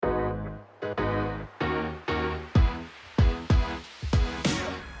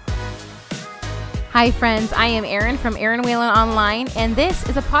Hi friends, I am Erin from Erin Whalen Online, and this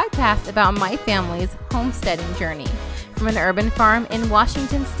is a podcast about my family's homesteading journey. From an urban farm in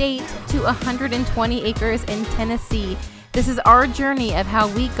Washington State to 120 acres in Tennessee, this is our journey of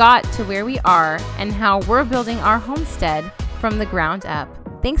how we got to where we are and how we're building our homestead from the ground up.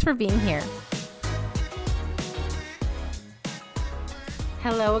 Thanks for being here.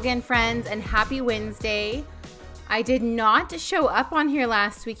 Hello again, friends, and happy Wednesday. I did not show up on here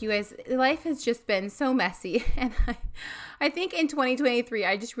last week, you guys. Life has just been so messy, and I think in 2023,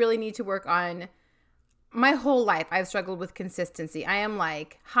 I just really need to work on my whole life. I've struggled with consistency. I am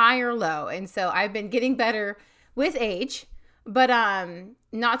like high or low, and so I've been getting better with age, but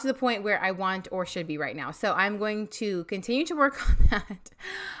not to the point where I want or should be right now. So I'm going to continue to work on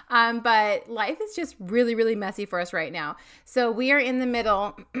that. But life is just really, really messy for us right now. So we are in the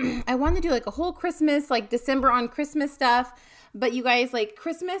middle. I want to do like a whole Christmas, like December on Christmas stuff. But you guys, like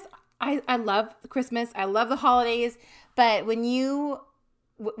Christmas, I love Christmas. I love the holidays. But when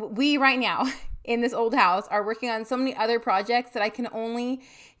we right now in this old house are working on so many other projects that I can only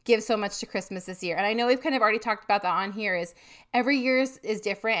give so much to Christmas this year. And I know we've kind of already talked about that on here, is every year is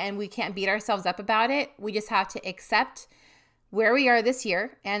different and we can't beat ourselves up about it. We just have to accept where we are this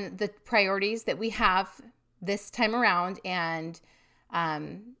year and the priorities that we have this time around, and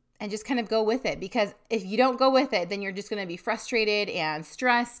just kind of go with it. Because if you don't go with it, then you're just going to be frustrated and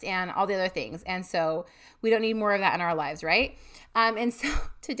stressed and all the other things. And so we don't need more of that in our lives, right? And so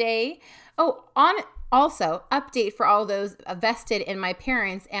today, also, update for all those vested in my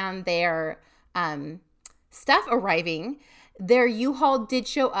parents and their stuff arriving. Their U-Haul did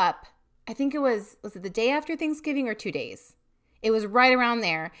show up. I think was it the day after Thanksgiving or 2 days? It was right around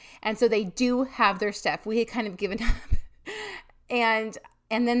there. And so they do have their stuff. We had kind of given up. And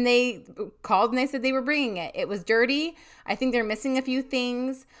then they called and they said they were bringing it. It was dirty. I think they're missing a few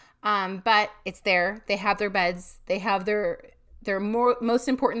things, but it's there. They have their beds. They have their most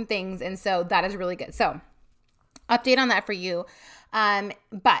important things. And so that is really good. So update on that for you.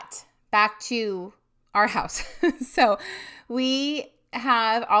 But back to our house. So we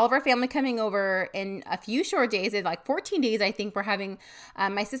have all of our family coming over in a few short days. It's like 14 days, I think. We're having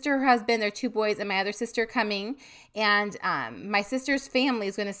my sister, her husband, their 2 boys, and my other sister coming. And my sister's family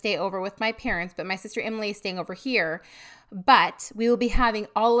is going to stay over with my parents, but my sister Emily is staying over here. But we will be having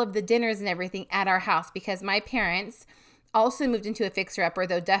all of the dinners and everything at our house because my parents also moved into a fixer-upper,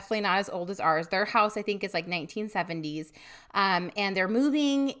 though definitely not as old as ours. Their house, I think, is like 1970s. And they're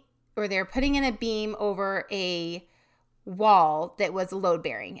moving, or they're putting in a beam over a wall that was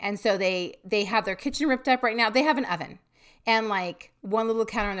load-bearing. And so they have their kitchen ripped up right now. They have an oven and like one little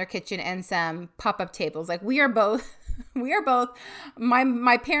counter in their kitchen and some pop-up tables. Like we are both,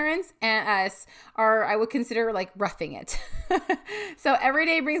 my parents and us are, I would consider like roughing it. So every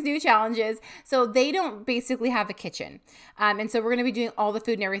day brings new challenges. So they don't basically have a kitchen. And so we're going to be doing all the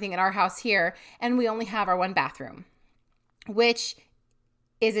food and everything at our house here. And we only have our 1 bathroom, which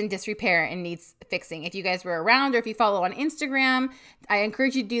is in disrepair and needs fixing. If you guys were around or if you follow on Instagram, I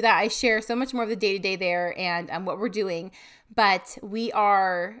encourage you to do that. I share so much more of the day-to-day there and what we're doing. But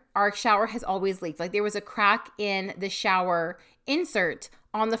our shower has always leaked. Like there was a crack in the shower insert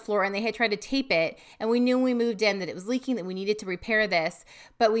on the floor and they had tried to tape it. And we knew when we moved in that it was leaking, that we needed to repair this.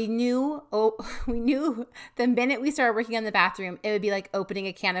 But we knew the minute we started working on the bathroom, it would be like opening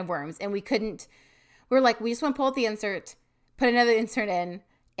a can of worms. And we just want to pull out the insert, put another insert in.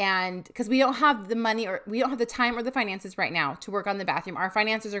 And because we don't have the money, or we don't have the time or the finances right now to work on the bathroom. Our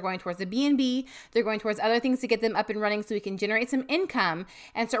finances are going towards the B&B. They're going towards other things to get them up and running so we can generate some income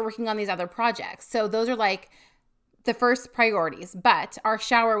and start working on these other projects. So those are like the first priorities. But our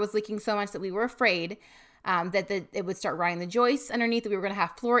shower was leaking so much that we were afraid that it would start rotting the joists underneath, that we were going to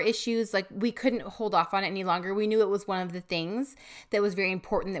have floor issues. Like we couldn't hold off on it any longer. We knew it was one of the things that was very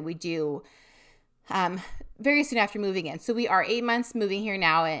important that we do very soon after moving in. So we are 8 months moving here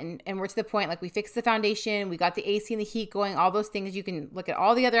now, and we're to the point, like we fixed the foundation, we got the AC and the heat going, all those things. You can look at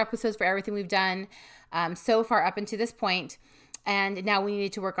all the other episodes for everything we've done so far up until this point. And now we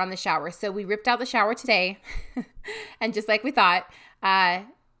needed to work on the shower. So we ripped out the shower today. And just like we thought,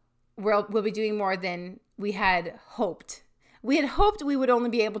 we'll be doing more than we had hoped. We had hoped we would only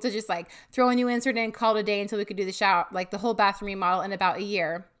be able to just like throw a new insert in and call it a day until we could do the shower, like the whole bathroom remodel in about a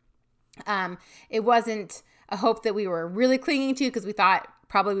year. It wasn't a hope that we were really clinging to because we thought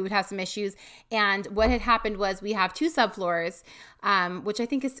probably we would have some issues. And what had happened was we have 2 subfloors, which I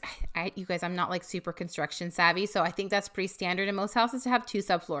think is, you guys, I'm not like super construction savvy. So I think that's pretty standard in most houses to have 2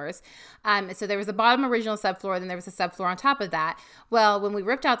 subfloors. So there was a bottom original subfloor, then there was a subfloor on top of that. Well, when we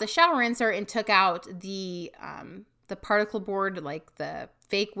ripped out the shower insert and took out the the particle board, like the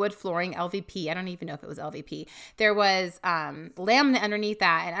fake wood flooring, LVP. I don't even know if it was LVP. There was laminate underneath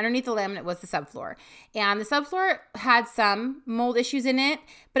that, and underneath the laminate was the subfloor. And the subfloor had some mold issues in it,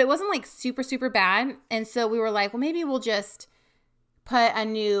 but it wasn't like super, super bad. And so we were like, well, maybe we'll just put a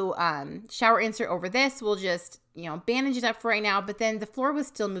new shower insert over this. We'll just, bandage it up for right now. But then the floor was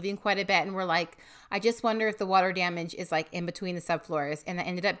still moving quite a bit. And we're like, I just wonder if the water damage is like in between the subfloors. And that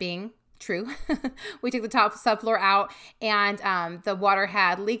ended up being true. We took the top subfloor out, and the water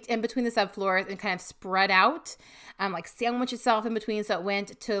had leaked in between the subfloors and kind of spread out, like sandwiched itself in between. So it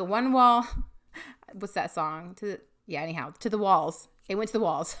went to one wall. What's that song? To the walls. It went to the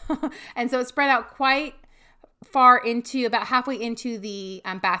walls. And so it spread out quite far into, about halfway into the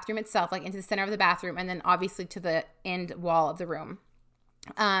bathroom itself, like into the center of the bathroom, and then obviously to the end wall of the room.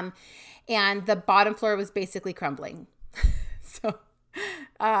 And the bottom floor was basically crumbling.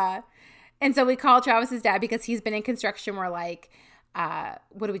 And so we called Travis's dad because he's been in construction. We're like,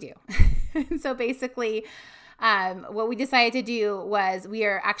 what do we do? So basically, what we decided to do was we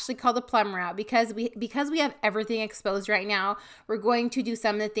are actually called the plumber out because we have everything exposed right now. We're going to do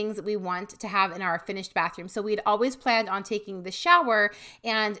some of the things that we want to have in our finished bathroom. So we'd always planned on taking the shower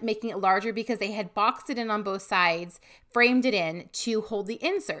and making it larger because they had boxed it in on both sides, framed it in to hold the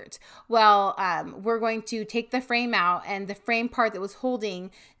insert. Well, we're going to take the frame out, and the frame part that was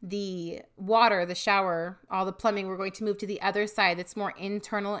holding the water, the shower, all the plumbing, we're going to move to the other side that's more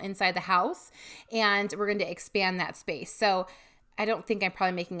internal inside the house, and we're going to expand that space. So I don't think I'm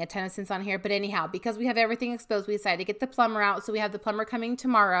probably making a ton of sense on here, but anyhow, because we have everything exposed, we decided to get the plumber out. So we have the plumber coming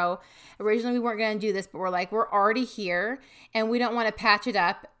tomorrow. Originally, we weren't going to do this, but we're like, we're already here, and we don't want to patch it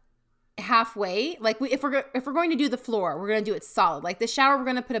up halfway. Like if we're going to do the floor, we're going to do it solid. Like the shower, we're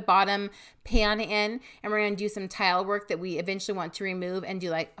going to put a bottom pan in, and we're going to do some tile work that we eventually want to remove and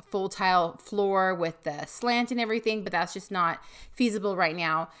do like a full tile floor with the slant and everything, but that's just not feasible right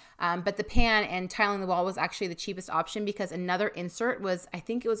now. But the pan and tiling the wall was actually the cheapest option because another insert was, I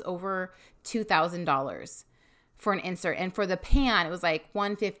think it was over $2,000 for an insert. And for the pan, it was like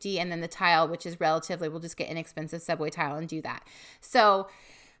 $150, and then the tile, which is relatively, we'll just get inexpensive Subway tile and do that. So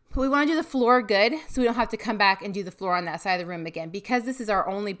we want to do the floor good, so we don't have to come back and do the floor on that side of the room again. Because this is our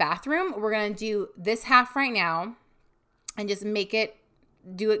only bathroom, we're going to do this half right now and just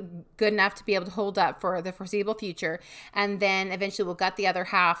do it good enough to be able to hold up for the foreseeable future. And then eventually we'll gut the other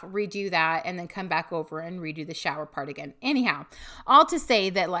half, redo that, and then come back over and redo the shower part again. Anyhow, all to say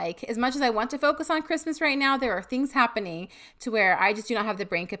that, like, as much as I want to focus on Christmas right now, there are things happening to where I just do not have the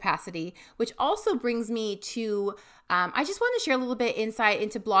brain capacity, which also brings me to I just want to share a little bit insight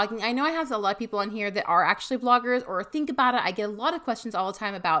into blogging. I know I have a lot of people on here that are actually bloggers or think about it. I get a lot of questions all the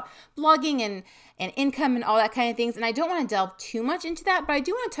time about blogging and income and all that kind of things. And I don't want to delve too much into that, but I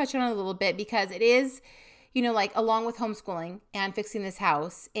do want to touch on it a little bit because it is, like along with homeschooling and fixing this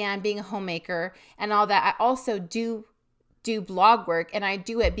house and being a homemaker and all that, I also do blog work, and I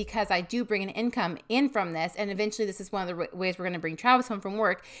do it because I do bring an income in from this. And eventually this is one of the ways we're going to bring Travis home from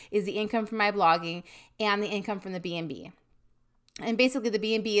work is the income from my blogging and the income from the B&B. And basically the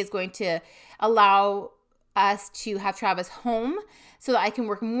B&B is going to allow us to have Travis home so that I can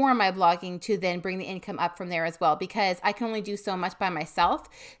work more on my blogging to then bring the income up from there as well, because I can only do so much by myself.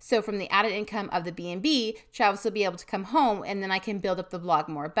 So from the added income of the B&B, Travis will be able to come home, and then I can build up the blog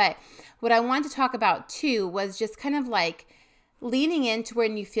more. But what I wanted to talk about too was just kind of like leaning into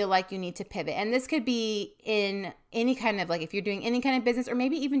when you feel like you need to pivot. And this could be in any kind of, like, if you're doing any kind of business, or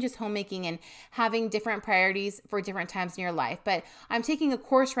maybe even just homemaking and having different priorities for different times in your life. But I'm taking a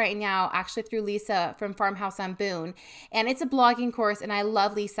course right now, actually through Lisa from Farmhouse on Boone, and it's a blogging course, and I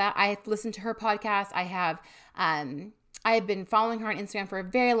love Lisa. I've listened to her podcast. I have been following her on Instagram for a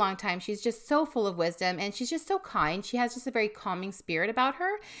very long time. She's just so full of wisdom, and she's just so kind. She has just a very calming spirit about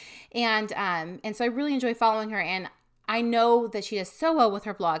her. And so I really enjoy following her, and I know that she does so well with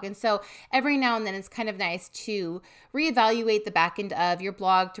her blog. And so every now and then it's kind of nice to reevaluate the back end of your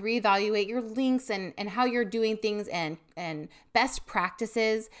blog, to reevaluate your links and how you're doing things and best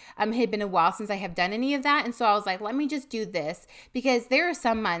practices. It had been a while since I have done any of that. And so I was like, let me just do this, because there are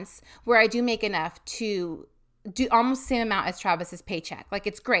some months where I do make enough to do almost the same amount as Travis's paycheck. Like,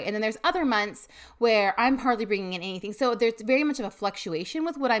 it's great. And then there's other months where I'm hardly bringing in anything. So there's very much of a fluctuation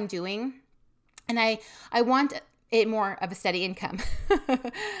with what I'm doing. And I want it more of a steady income.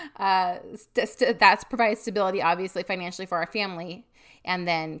 That provides stability, obviously, financially for our family, and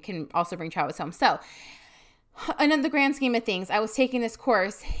then can also bring Travis home. So, in the grand scheme of things, I was taking this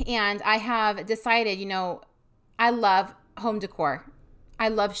course, and I have decided, I love home decor. I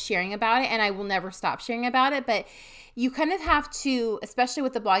love sharing about it, and I will never stop sharing about it. But you kind of have to, especially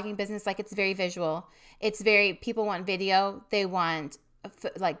with the blogging business, like it's very visual. People want video. They want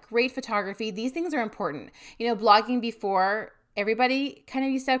like great photography. These things are important. Blogging before, everybody kind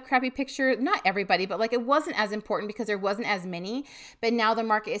of used to have crappy pictures. Not everybody, but like it wasn't as important because there wasn't as many. But now the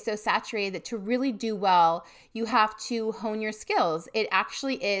market is so saturated that to really do well, you have to hone your skills. It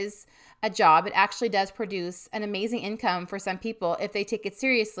actually is a job. It actually does produce an amazing income for some people if they take it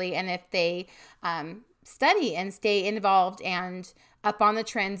seriously and if they study and stay involved and up on the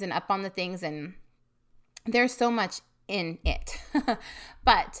trends and up on the things. And there's so much in it.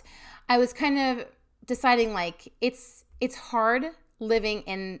 But I was kind of deciding like it's hard living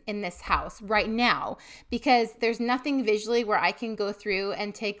in this house right now because there's nothing visually where I can go through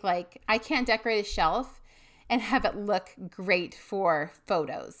and take I can't decorate a shelf and have it look great for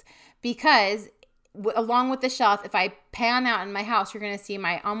photos because along with the shelf, if I pan out in my house, you're going to see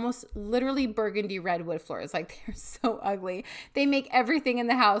my almost literally burgundy red wood floors. Like they're so ugly. They make everything in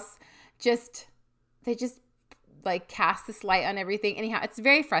the house they just like cast this light on everything. Anyhow, it's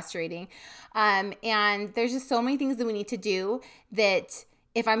very frustrating. And there's just so many things that we need to do that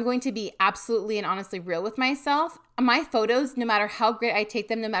if I'm going to be absolutely and honestly real with myself, my photos, no matter how great I take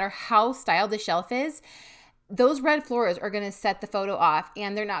them, no matter how styled the shelf is, those red floors are going to set the photo off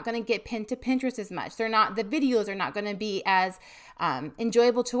and they're not going to get pinned to Pinterest as much. The videos are not going to be as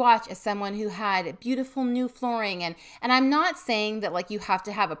enjoyable to watch as someone who had beautiful new flooring. And I'm not saying that like you have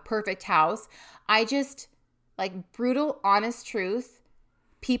to have a perfect house. I just like brutal, honest truth,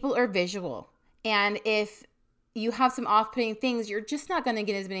 people are visual. And if you have some off-putting things, you're just not going to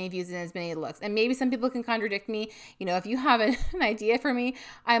get as many views and as many looks. And maybe some people can contradict me. If you have an idea for me,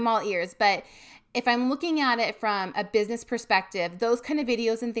 I'm all ears. But if I'm looking at it from a business perspective, those kind of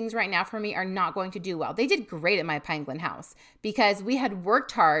videos and things right now for me are not going to do well. They did great at my Pine Glen house because we had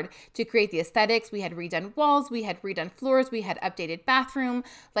worked hard to create the aesthetics. We had redone walls, we had redone floors, we had updated bathroom.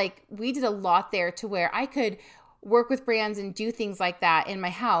 Like we did a lot there to where I could work with brands and do things like that in my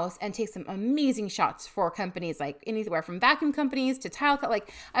house and take some amazing shots for companies, like anywhere from vacuum companies to tile cut.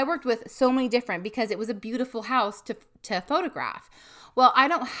 Like I worked with so many different because it was a beautiful house to photograph. Well, I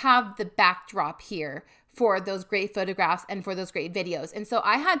don't have the backdrop here for those great photographs and for those great videos. And so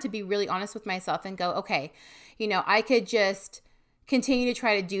I had to be really honest with myself and go, okay, I could just continue to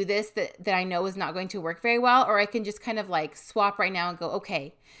try to do this that I know is not going to work very well, or I can just kind of like swap right now and go,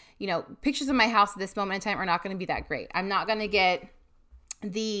 okay, pictures of my house at this moment in time are not going to be that great. I'm not going to get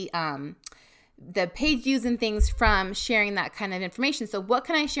the page views and things from sharing that kind of information. So what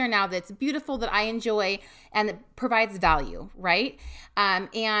can I share now that's beautiful, that I enjoy, and that provides value, right?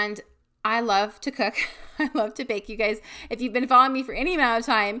 And I love to cook. I love to bake. You guys, if you've been following me for any amount of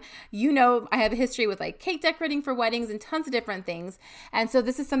time, I have a history with like cake decorating for weddings and tons of different things. And so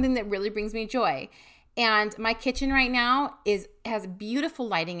this is something that really brings me joy. And my kitchen right now has beautiful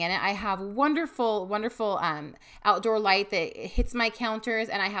lighting in it. I have wonderful outdoor light that hits my counters,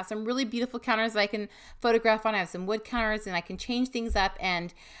 and I have some really beautiful counters that I can photograph on. I have some wood counters, and I can change things up.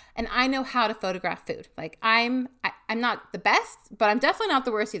 And I know how to photograph food. Like I'm not the best, but I'm definitely not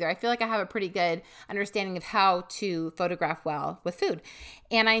the worst either. I feel like I have a pretty good understanding of how to photograph well with food,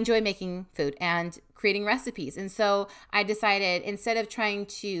 and I enjoy making food and creating recipes. And so I decided, instead of trying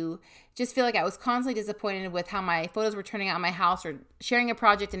to just feel like I was constantly disappointed with how my photos were turning out in my house or sharing a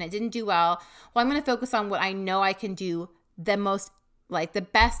project and it didn't do well, I'm going to focus on what I know I can do the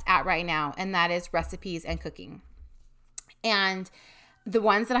best at right now, and that is recipes and cooking. And the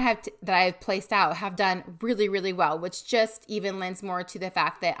ones that I have placed out have done really, really well, which just even lends more to the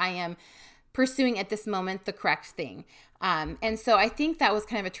fact that I am pursuing at this moment the correct thing. And so I think that was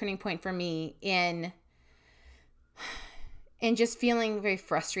kind of a turning point for me in just feeling very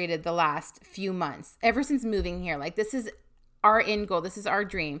frustrated the last few months, ever since moving here. Like this is our end goal. This is our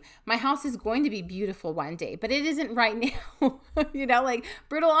dream. My house is going to be beautiful one day, but it isn't right now. Like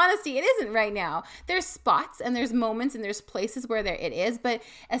brutal honesty, it isn't right now. There's spots and there's moments and there's places where it is, but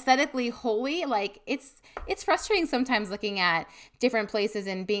aesthetically wholly, like it's frustrating sometimes looking at different places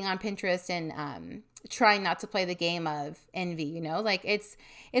and being on Pinterest and trying not to play the game of envy, like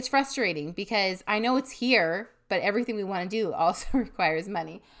it's frustrating because I know it's here, but everything we want to do also requires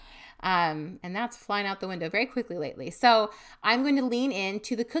money. And that's flying out the window very quickly lately. So I'm going to lean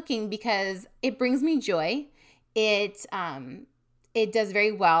into the cooking because it brings me joy. It does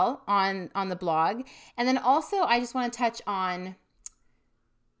very well on the blog. And then also I just want to touch on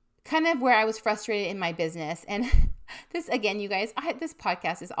kind of where I was frustrated in my business. And this, again, you guys, this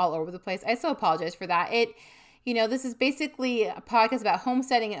podcast is all over the place. I so apologize for that. This is basically a podcast about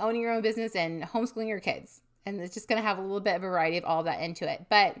homesteading and owning your own business and homeschooling your kids. And it's just going to have a little bit of a variety of all of that into it.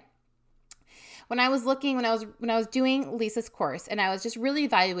 But when I was doing Lisa's course, and I was just really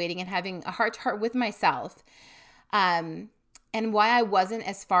evaluating and having a heart to heart with myself, and why I wasn't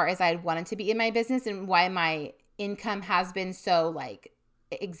as far as I wanted to be in my business, and why my income has been so like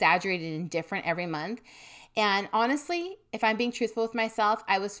exaggerated and different every month. And honestly, if I'm being truthful with myself,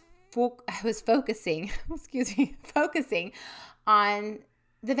 I was focusing, focusing on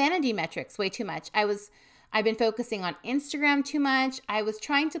the vanity metrics way too much. I've been focusing on Instagram too much. I was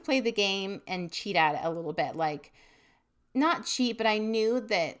trying to play the game and cheat at it a little bit. Like, not cheat, but I knew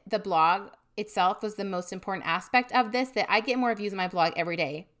that the blog itself was the most important aspect of this, that I get more views on my blog every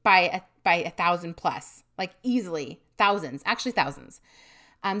day by 1,000 plus, like easily thousands,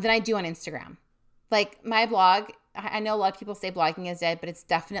 than I do on Instagram. Like my blog, I know a lot of people say blogging is dead, but it's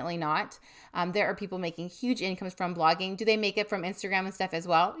definitely not. There are people making huge incomes from blogging. Do they make it from Instagram and stuff as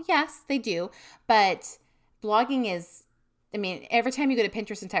well? Yes, they do. But blogging is, I mean, every time you go to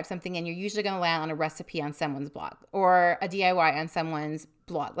Pinterest and type something in, you're usually going to land on a recipe on someone's blog or a DIY on someone's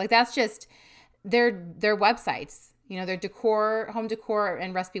blog. Like that's just their websites, you know, their home decor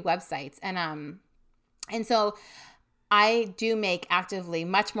and recipe websites. And so I do make actively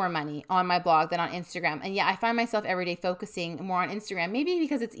much more money on my blog than on Instagram. And yeah, I find myself every day focusing more on Instagram, maybe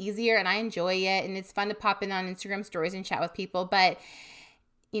because it's easier and I enjoy it and it's fun to pop in on Instagram stories and chat with people. But,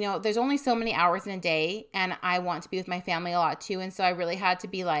 you know, there's only so many hours in a day and I want to be with my family a lot too. And so I really had to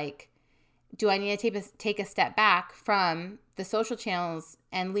be like, do I need to take a step back from the social channels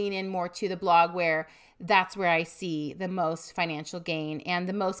and lean in more to the blog, where that's where I see the most financial gain and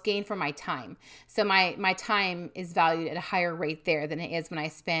the most gain for my time. So my time is valued at a higher rate there than it is when I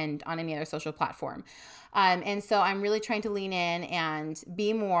spend on any other social platform. And so I'm really trying to lean in and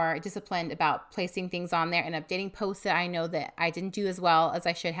be more disciplined about placing things on there and updating posts that I know that I didn't do as well as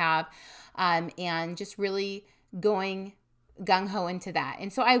I should have, and just really going gung-ho into that.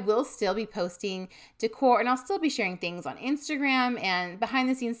 And so I will still be posting decor and I'll still be sharing things on Instagram and behind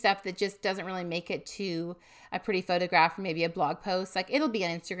the scenes stuff that just doesn't really make it to a pretty photograph or maybe a blog post. Like it'll be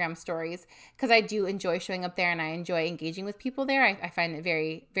on Instagram stories because I do enjoy showing up there and I enjoy engaging with people there. I find it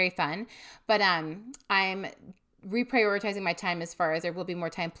very, very fun. But I'm reprioritizing my time as far as there will be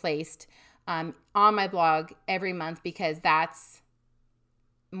more time placed on my blog every month, because that's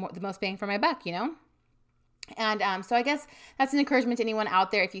the most bang for my buck, you know? And so I guess that's an encouragement to anyone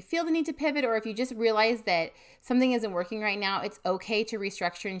out there. If you feel the need to pivot, or if you just realize that something isn't working right now, it's okay to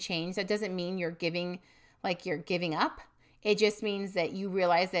restructure and change. That doesn't mean you're giving up. It just means that you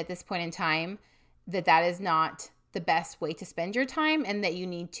realize that at this point in time that is not the best way to spend your time, and that you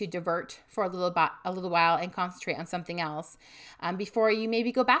need to divert for a little while and concentrate on something else before you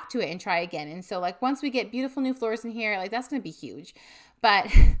maybe go back to it and try again. And so like once we get beautiful new floors in here, like that's going to be huge. But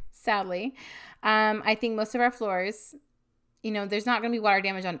sadly, I think most of our floors, you know, there's not going to be water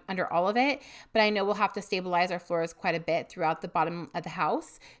damage under all of it, but I know we'll have to stabilize our floors quite a bit throughout the bottom of the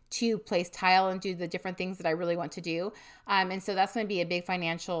house to place tile and do the different things that I really want to do. And so that's going to be a big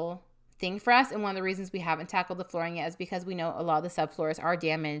financial thing for us. And one of the reasons we haven't tackled the flooring yet is because we know a lot of the subfloors are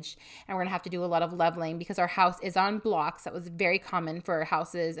damaged and we're going to have to do a lot of leveling because our house is on blocks. That was very common for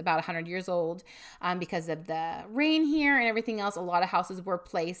houses about 100 years old because of the rain here and everything else. A lot of houses were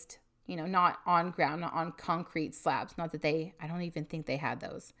placed, you know, not on ground, not on concrete slabs. Not that I don't even think they had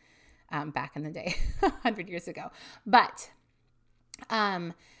those back in the day, 100 years ago. But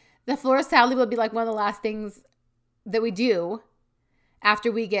the floor sadly will be like one of the last things that we do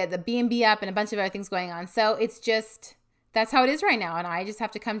after we get the B&B up and a bunch of other things going on. So it's just, that's how it is right now. And I just have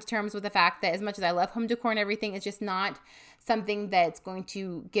to come to terms with the fact that as much as I love home decor and everything, it's just not something that's going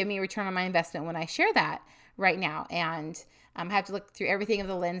to give me a return on my investment when I share that right now. And I have to look through everything of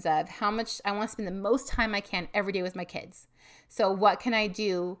the lens of how much I want to spend the most time I can every day with my kids. So what can I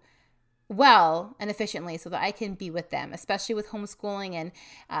do well and efficiently so that I can be with them, especially with homeschooling. And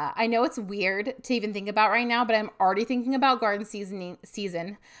I know it's weird to even think about right now, but I'm already thinking about garden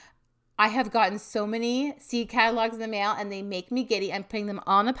season. I have gotten so many seed catalogs in the mail and they make me giddy. I'm putting them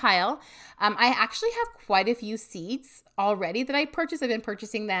on a pile. I actually have quite a few seeds already that I purchased. I've been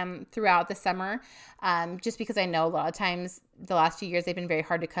purchasing them throughout the summer just because I know a lot of times the last few years they've been very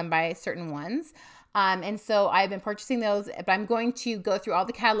hard to come by certain ones. And so I've been purchasing those, but I'm going to go through all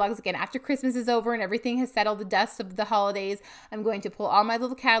the catalogs again after Christmas is over and everything has settled the dust of the holidays. I'm going to pull all my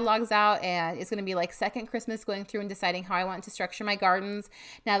little catalogs out, and it's going to be like second Christmas going through and deciding how I want to structure my gardens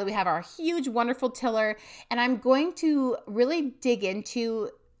now that we have our huge, wonderful tiller. And I'm going to really dig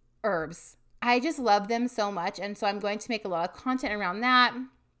into herbs. I just love them so much. And so I'm going to make a lot of content around that.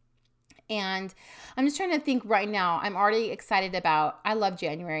 And I'm just trying to think right now. I'm already excited I love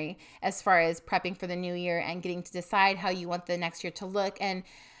January as far as prepping for the new year and getting to decide how you want the next year to look. And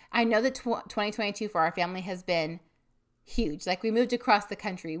I know that 2022 for our family has been huge. Like, we moved across the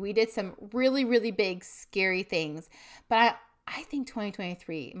country. We did some really, really big, scary things. But I think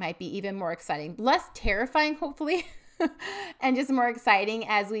 2023 might be even more exciting, less terrifying, hopefully, and just more exciting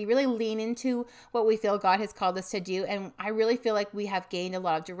as we really lean into what we feel God has called us to do. And I really feel like we have gained a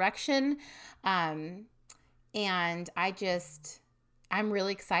lot of direction. And I'm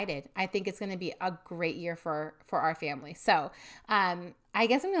really excited. I think it's going to be a great year for our family. So I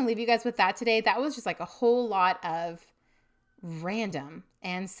guess I'm going to leave you guys with that today. That was just like a whole lot of random.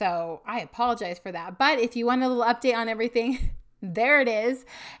 And so I apologize for that. But if you want a little update on everything, there it is.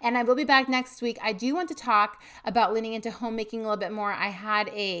 And I will be back next week. I do want to talk about leaning into homemaking a little bit more. I had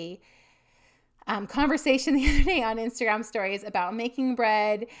a conversation the other day on Instagram stories about making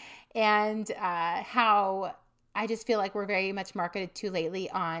bread and how I just feel like we're very much marketed to lately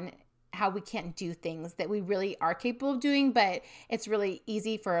on how we can't do things that we really are capable of doing, but it's really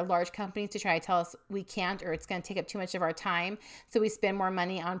easy for large companies to try to tell us we can't, or it's going to take up too much of our time. So we spend more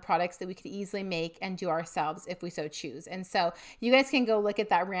money on products that we could easily make and do ourselves if we so choose. And so you guys can go look at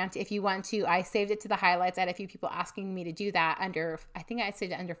that rant if you want to. I saved it to the highlights. I had a few people asking me to do that under, I think I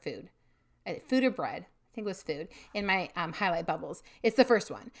saved it under food or bread. I think it was food in my highlight bubbles. It's the first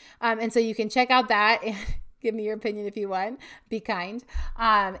one. And so you can check out that and give me your opinion if you want. Be kind.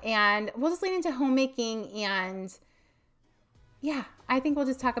 And we'll just lean into homemaking. And yeah, I think we'll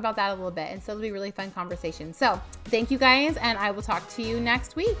just talk about that a little bit. And so it'll be a really fun conversation. So thank you guys. And I will talk to you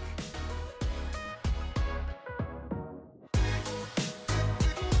next week.